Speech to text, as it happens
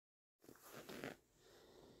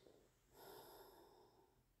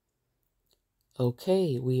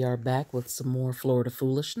Okay, we are back with some more Florida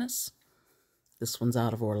foolishness. This one's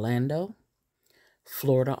out of Orlando.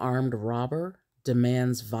 Florida armed robber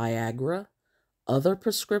demands Viagra, other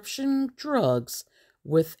prescription drugs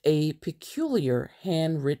with a peculiar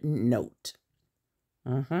handwritten note.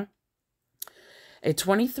 A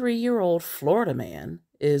 23-year-old Florida man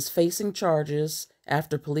is facing charges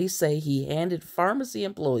after police say he handed pharmacy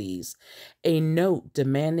employees a note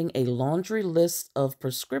demanding a laundry list of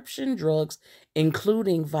prescription drugs,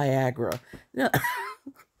 including Viagra. Now, I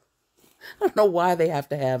don't know why they have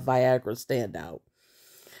to have Viagra stand out.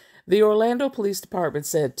 The Orlando Police Department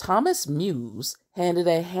said Thomas Muse handed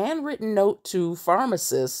a handwritten note to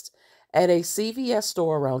pharmacists at a CVS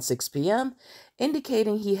store around 6 p.m.,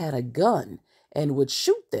 indicating he had a gun and would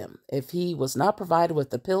shoot them if he was not provided with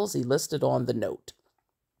the pills he listed on the note.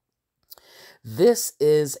 This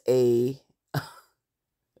is a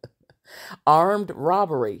armed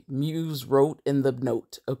robbery, Muse wrote in the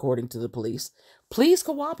note, according to the police. Please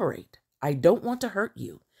cooperate. I don't want to hurt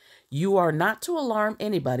you. You are not to alarm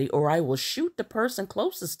anybody or I will shoot the person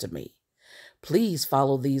closest to me. Please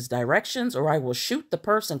follow these directions or I will shoot the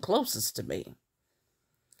person closest to me.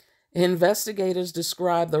 Investigators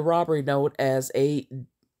describe the robbery note as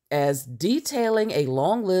detailing a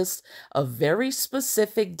long list of very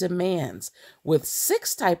specific demands with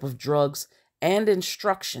 6 types of drugs and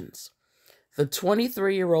instructions. The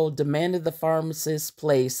 23-year-old demanded the pharmacist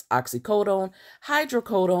place oxycodone,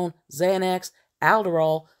 hydrocodone, Xanax,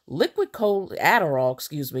 Adderall, liquid codeine,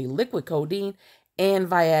 and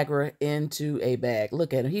Viagra into a bag.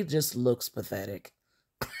 Look at him. He just looks pathetic.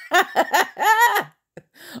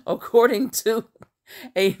 According to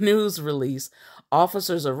a news release,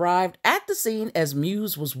 officers arrived at the scene as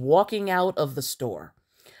Muse was walking out of the store.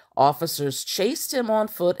 Officers chased him on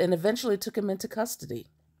foot and eventually took him into custody.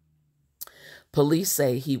 Police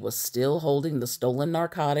say he was still holding the stolen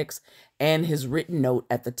narcotics and his written note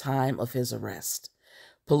at the time of his arrest.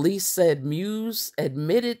 Police said Muse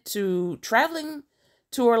admitted to traveling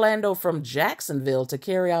to Orlando from Jacksonville to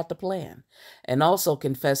carry out the plan, and also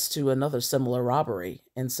confessed to another similar robbery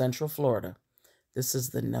in Central Florida. This is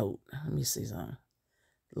the note. Let me see something.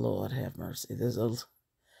 Lord have mercy. There's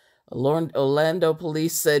Orlando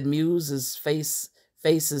police said Muse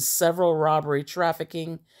faces several robbery,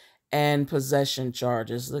 trafficking, and possession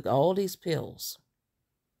charges. Look, all these pills.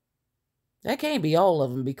 That can't be all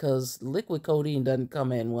of them because liquid codeine doesn't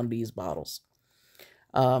come in one of these bottles.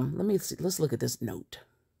 Let's look at this note.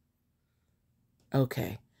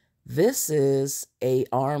 Okay. This is a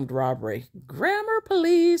armed robbery. Grammar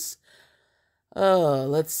police.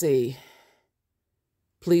 Let's see.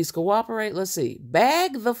 Please cooperate. Let's see.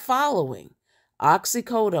 Bag the following: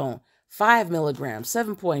 oxycodone, 5 milligrams,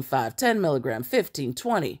 7.5, 10 milligrams, 15,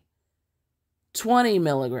 20. 20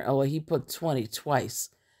 milligrams. Oh, he put 20 twice.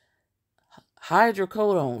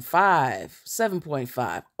 Hydrocodone, 5,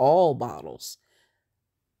 7.5, all bottles.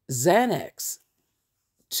 Xanax,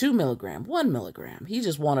 2 milligram, 1 milligram. He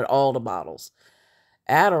just wanted all the bottles.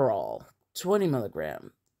 Adderall, 20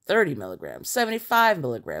 milligram, 30 milligrams, 75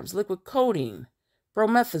 milligrams. Liquid codeine,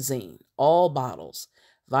 promethazine, all bottles.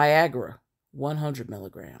 Viagra, 100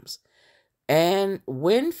 milligrams. And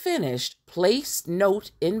when finished, place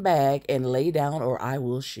note in bag and lay down or I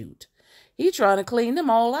will shoot. He trying to clean them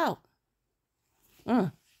all out.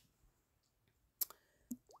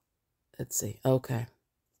 Let's see. Okay.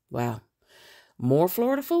 Wow. More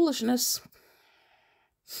Florida foolishness.